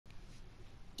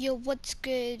Yo, what's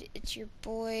good? It's your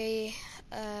boy,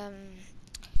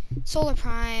 Solar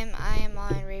Prime. I am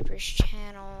on Reaper's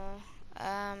channel.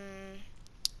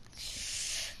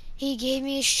 He gave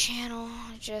me his channel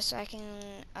just so I can,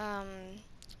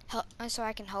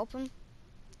 help him,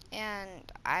 and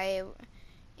I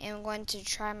am going to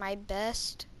try my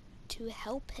best to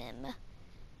help him.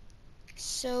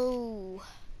 So,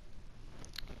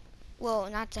 well,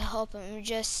 not to help him,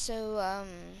 just so,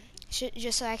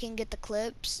 just so I can get the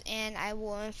clips, and I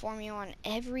will inform you on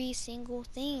every single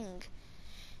thing.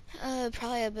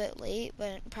 Probably a bit late,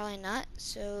 but probably not.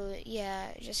 So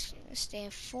yeah, just stay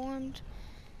informed.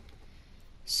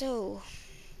 So,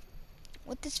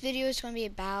 what this video is going to be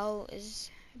about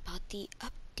is about the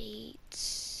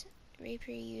updates.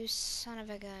 Reaper, you son of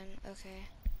a gun. Okay.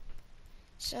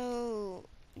 So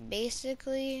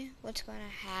basically, what's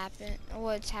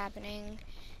happening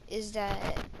is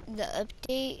that the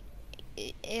update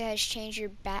it has changed your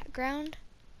background,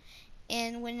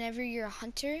 and whenever you're a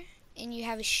hunter and you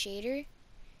have a shader,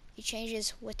 it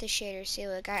changes with the shader. See,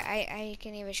 look, I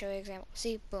can even show you an example.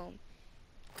 See, boom,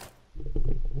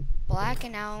 black,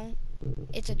 and now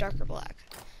it's a darker black.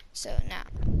 So now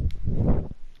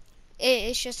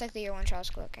it's just like the year one Charles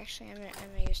Cloak. Actually, I'm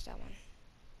gonna use that one.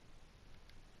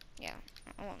 Yeah,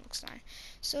 that one looks nice.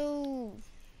 So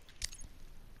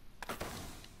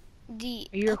Are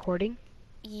you recording?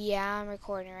 Yeah, I'm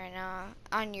recording right now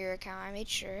on your account. I made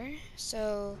sure.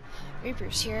 So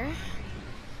Reaper's here.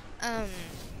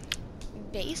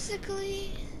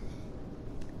 Basically,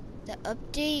 the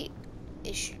update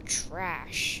is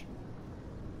trash.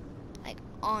 Like,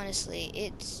 honestly,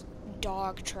 it's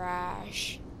dog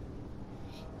trash.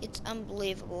 It's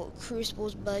unbelievable.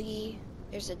 Crucible's buggy.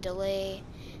 There's a delay.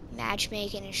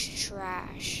 Matchmaking is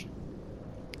trash.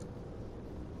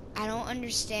 I don't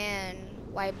understand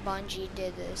why Bungie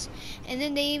did this. And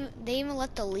then they even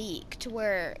let the leak to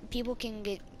where people can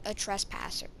get a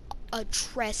trespasser. A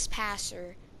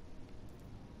trespasser.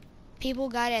 People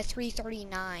got it at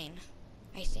 339,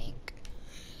 I think.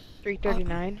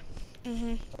 339?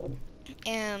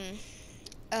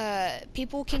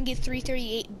 People can get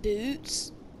 338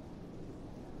 boots.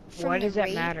 Why does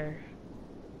that matter?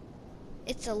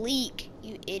 It's a leak,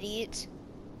 you idiot.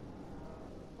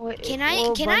 Well, Can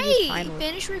I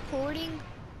finish recording?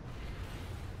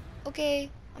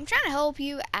 Okay, I'm trying to help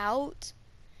you out,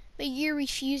 but you're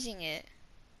refusing it.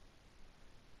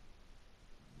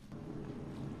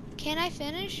 Can I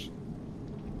finish?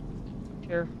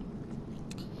 Sure.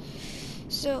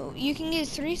 So you can get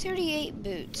 338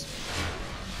 boots,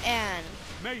 and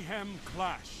Mayhem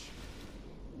Clash.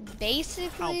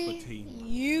 basically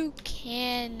you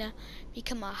can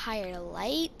become a higher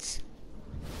light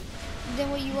than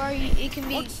what you are. It can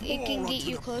get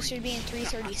you closer to being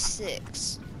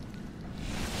 336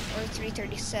 or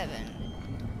 337,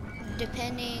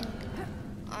 depending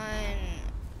on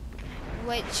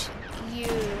which you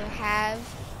have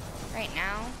right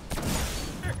now.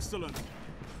 Excellent.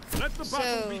 Let the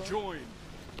battle be joined.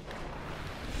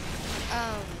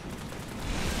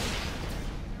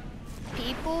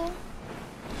 People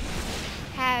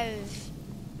have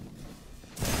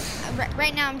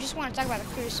right now. I just want to talk about the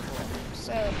Crucible.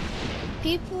 So,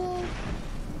 people,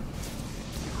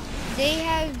 they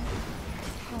have.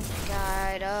 Oh my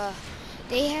God.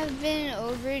 They have been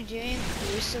overdoing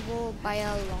Crucible by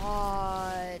a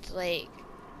lot. Like,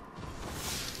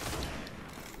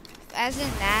 as in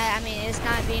that, I mean, it's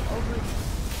not being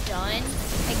overdone.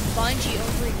 Like, Bungie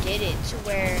overdid it to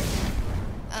where,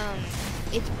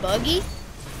 it's buggy.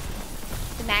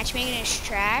 The matchmaking is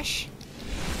trash.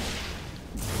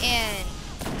 And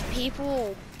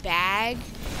people bag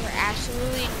for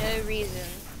absolutely no reason.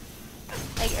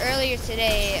 Like, earlier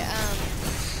today,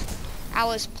 I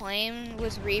was playing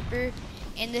with Reaper,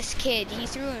 and this kid, he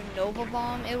threw a Nova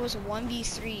Bomb. It was a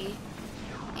 1v3,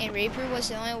 and Reaper was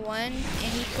the only one,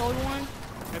 and he killed one.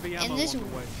 And this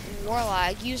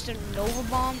Warlock used a Nova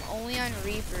Bomb only on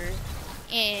Reaper,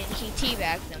 and he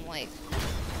teabagged him. Like,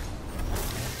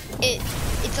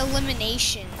 it's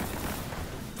elimination,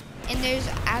 and there's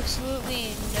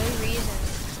absolutely no reason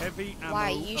why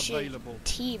you should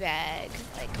teabag.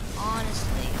 Like,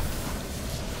 honestly.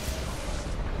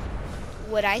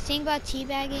 What I think about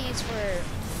teabagging is for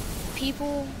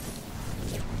people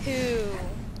who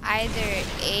either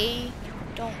A,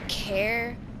 don't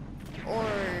care, or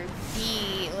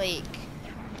B, like,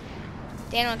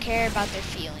 they don't care about their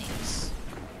feelings.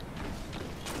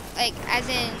 Like, as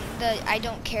in the I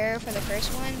don't care for the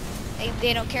first one, like,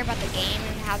 they don't care about the game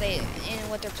and how and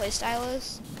what their playstyle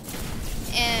is.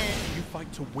 And you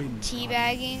fight to win.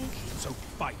 Teabagging So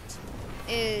fight.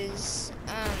 Is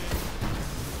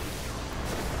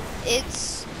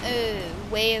it's a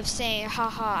way of saying,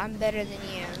 haha, I'm better than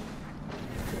you.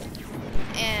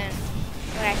 And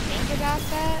what I think about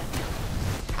that,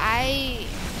 I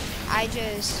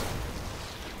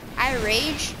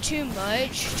rage too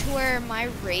much to where my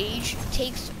rage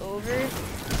takes over.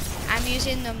 I'm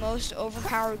using the most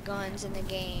overpowered guns in the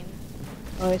game.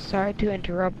 Oh, sorry to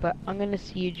interrupt, but I'm gonna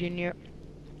see you, Junior.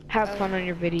 Have fun on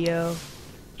your video.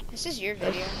 This is your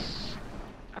video.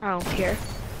 I don't care.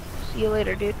 See you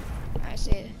later, dude. I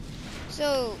see it.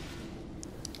 So,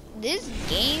 this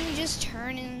game just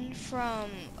turning from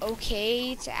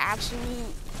okay to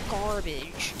absolute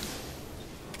garbage.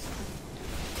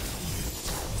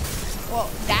 Well,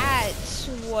 that's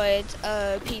what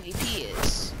PvP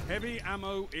is. Heavy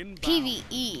ammo inbound.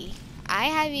 PvE. I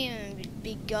haven't even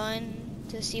begun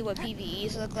to see what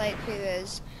PvEs look like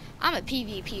because I'm a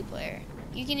PvP player.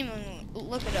 You can even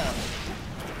look it up.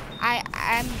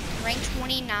 I'm ranked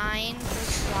 29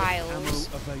 for trials.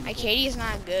 My KD is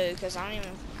not good because I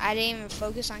didn't even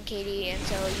focus on KD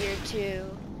until year 2,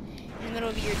 in the middle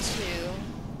of year 2.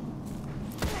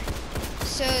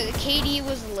 So the KD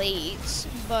was late,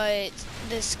 but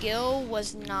the skill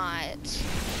was not.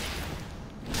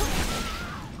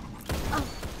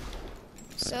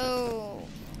 So,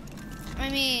 I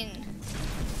mean,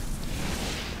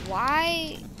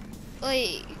 why,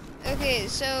 like, okay,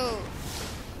 so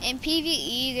in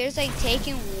PvE, there's like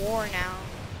taking war now.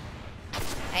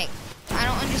 Like, I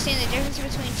don't understand the difference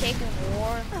between taking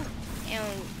war and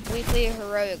weekly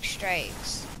heroic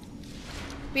strikes.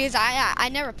 Because I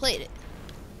never played it.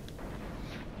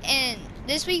 And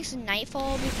this week's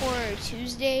Nightfall before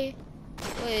Tuesday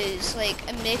was like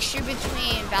a mixture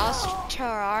between Valis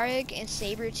Terraric and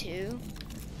Saber 2.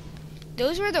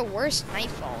 Those were the worst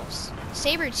Nightfalls.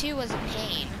 Saber 2 was a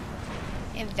pain.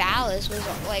 And Valis was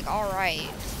like alright.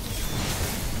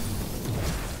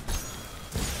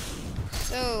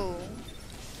 So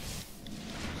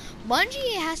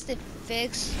Bungie has to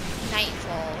fix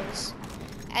Nightfalls.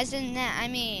 As in that, I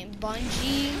mean,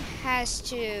 Bungie has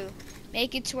to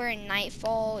make it to where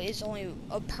Nightfall is only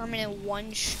a permanent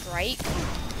 1 strike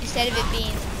instead of it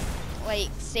being like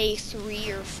say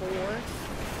 3 or 4.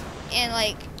 And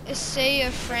like say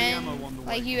a friend,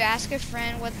 like you ask a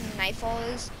friend what the Nightfall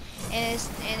is, and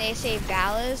they say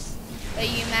Valis, but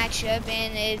you match up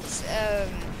and it's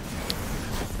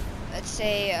let's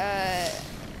say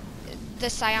the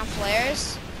Scion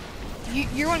Flares.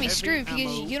 You're gonna be screwed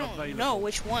because you don't know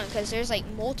which one, because there's like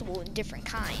multiple different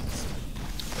kinds.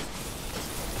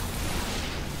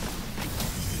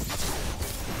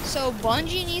 So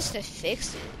Bungie needs to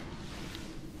fix it,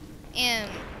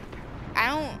 and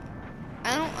I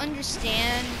don't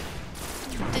understand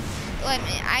the. Like,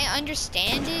 I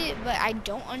understand it, but I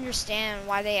don't understand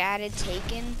why they added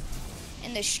Taken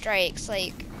and the strikes.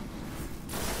 Like,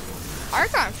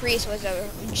 Archon Priest was a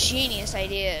genius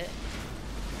idea,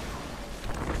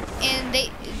 and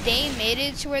they made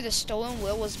it to where the Stolen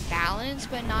Will was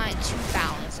balanced, but not too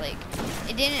balanced. Like,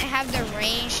 it didn't have the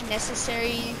range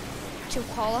necessary to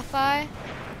qualify,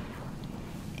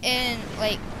 and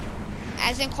like,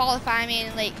 as in qualify, I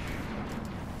mean like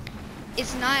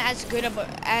it's not as good of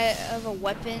a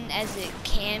weapon as it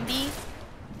can be.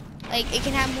 Like, it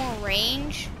can have more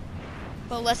range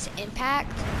but less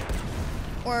impact,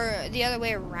 or the other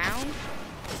way around.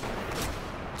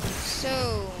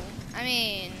 So I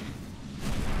mean,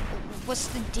 what's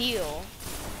the deal?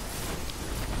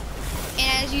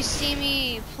 And as you see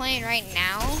me playing right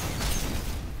now,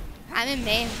 I'm in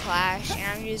Mayhem Clash,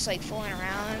 and I'm just like fooling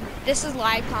around. This is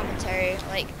live commentary,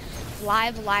 like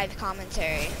live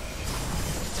commentary.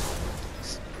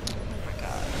 Oh my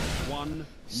god. 1 minute.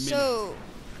 So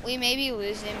we may be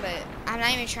losing, but I'm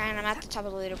not even trying. I'm at the top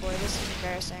of the leaderboard. This is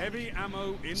embarrassing. Heavy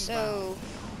ammo inbound. So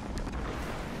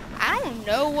I don't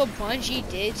know what Bungie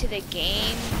did to the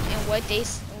game and what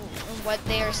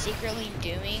they are secretly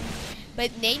doing. But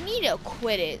they need to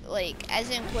quit it. Like, as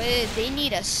in quit it, they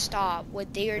need to stop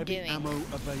what they are Heavy doing. ammo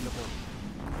available.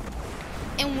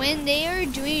 And when they are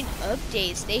doing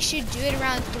updates, they should do it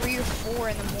around 3 or 4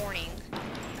 in the morning.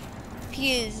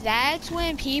 Because that's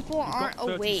when people aren't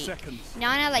awake.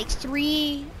 Not at like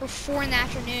 3 or 4 in the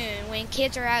afternoon when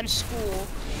kids are out of school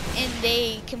and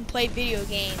they can play video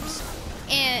games.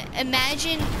 And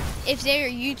imagine if they are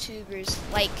YouTubers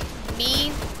like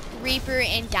me, Reaper,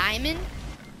 and Diamond.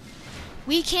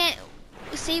 We can't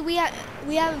say we have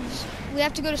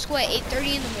to go to school at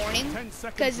 8:30 in the morning,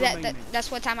 because that's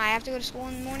what time I have to go to school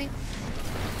in the morning.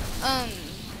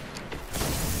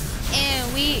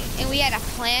 And we had a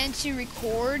plan to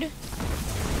record.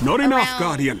 Not enough,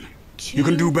 Guardian. You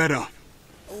can do better.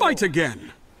 Fight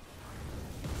again.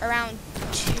 Around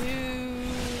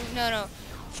no,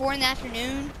 4 in the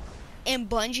afternoon, and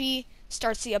Bungie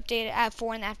starts the update at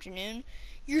 4 in the afternoon,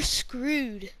 you're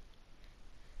screwed.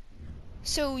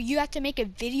 So you have to make a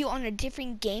video on a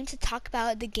different game to talk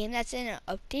about the game that's in an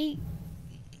update?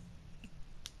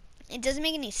 It doesn't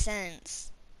make any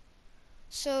sense.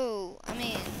 So, I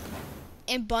mean,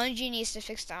 and Bungie needs to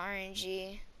fix the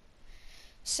RNG.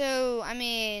 So, I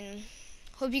mean,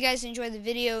 hope you guys enjoyed the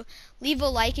video. Leave a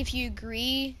like if you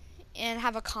agree, and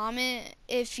have a comment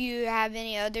if you have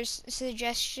any other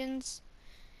suggestions.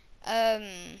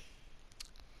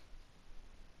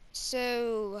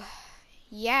 So,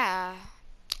 yeah.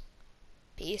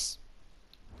 Peace.